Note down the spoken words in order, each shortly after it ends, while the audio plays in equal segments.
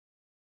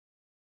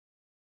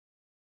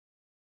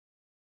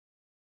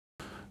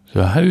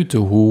So how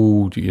to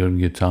hold your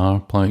guitar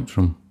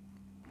plectrum.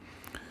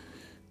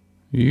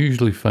 You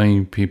usually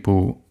find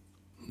people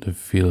that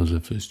feel as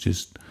if it's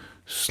just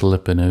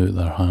slipping out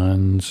their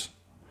hands,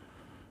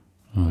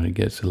 or it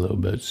gets a little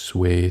bit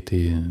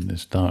sweaty and they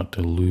start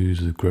to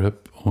lose the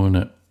grip on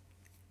it.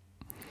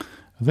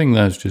 I think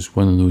that's just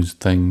one of those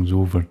things.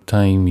 Over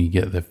time you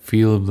get the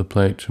feel of the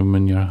plectrum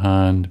in your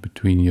hand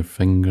between your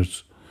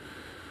fingers.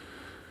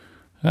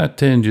 I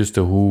tend just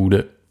to hold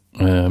it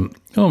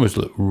almost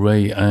like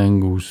right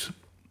angles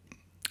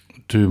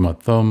to my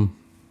thumb,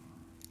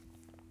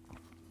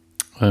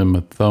 and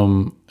my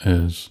thumb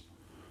is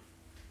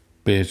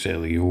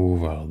basically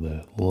over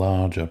the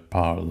larger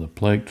part of the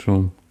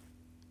plectrum,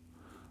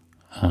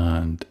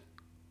 and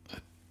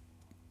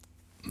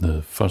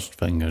the first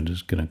finger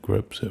just kind of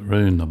grips it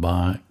round the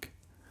back.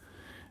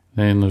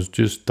 Then there's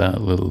just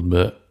that little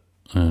bit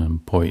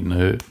pointing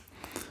out,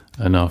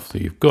 enough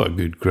that you've got a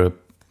good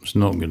grip, it's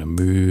not going to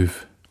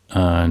move,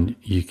 and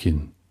you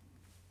can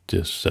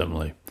just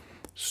simply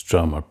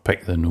strum or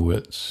pick the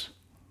notes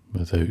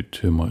without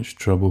too much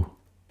trouble.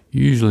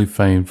 You usually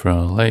find for an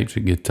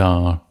electric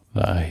guitar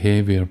that a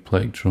heavier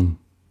plectrum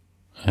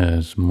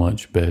is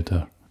much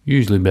better.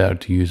 Usually better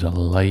to use a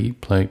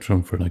light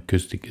plectrum for an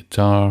acoustic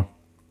guitar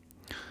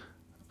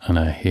and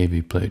a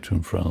heavy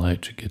plectrum for an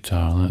electric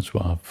guitar. That's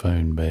what I've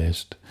found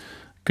best.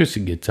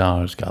 Acoustic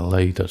guitar, it's got a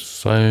lighter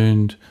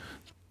sound,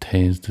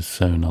 tends to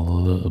sound a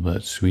little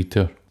bit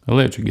sweeter.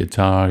 Electric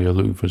guitar, you're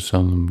looking for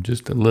something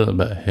just a little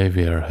bit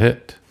heavier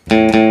hit,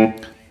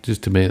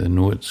 just to make the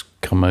notes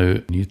come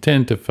out. You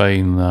tend to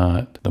find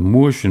that the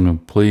motion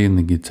of playing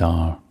the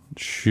guitar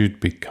should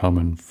be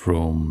coming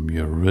from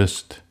your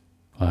wrist.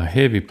 A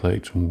heavy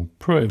plectrum will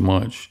pretty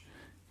much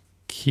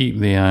keep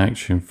the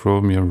action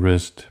from your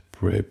wrist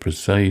pretty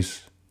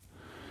precise.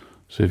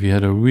 So if you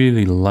had a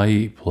really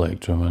light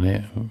plectrum,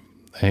 an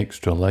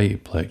extra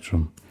light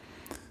plectrum,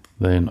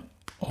 then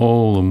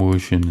all the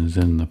motion is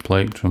in the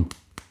plectrum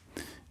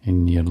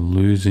and you're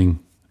losing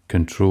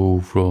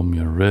control from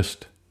your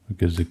wrist,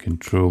 because the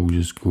control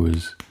just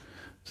goes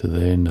to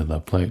the end of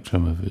the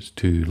plectrum if it's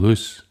too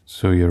loose.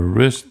 So your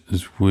wrist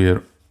is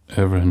where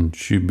everything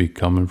should be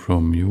coming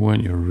from. You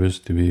want your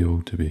wrist to be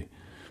able to be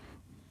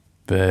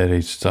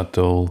very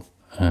subtle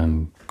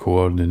and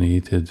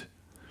coordinated,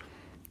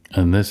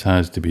 and this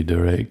has to be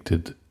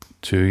directed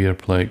to your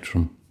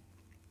plectrum.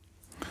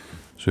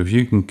 So if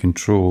you can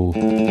control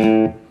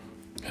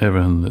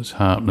everything that's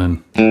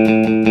happening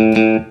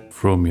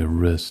from your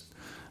wrist,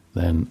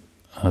 then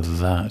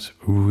that's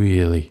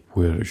really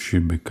where it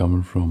should be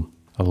coming from.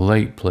 A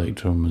light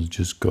plectrum has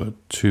just got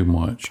too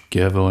much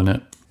give on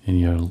it, and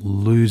you're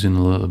losing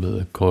a little bit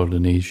of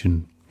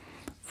coordination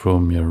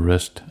from your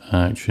wrist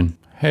action.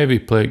 Heavy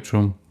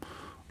plectrum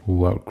will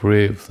work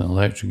great with an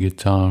electric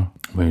guitar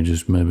when you're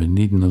just maybe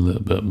needing a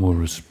little bit more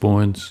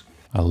response.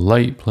 A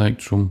light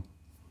plectrum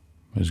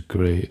is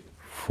great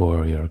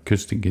for your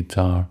acoustic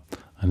guitar.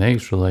 An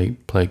extra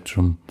light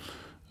plectrum,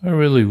 I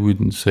really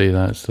wouldn't say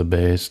that's the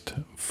best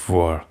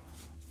for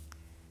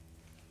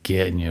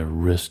getting your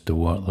wrist to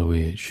work the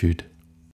way it should.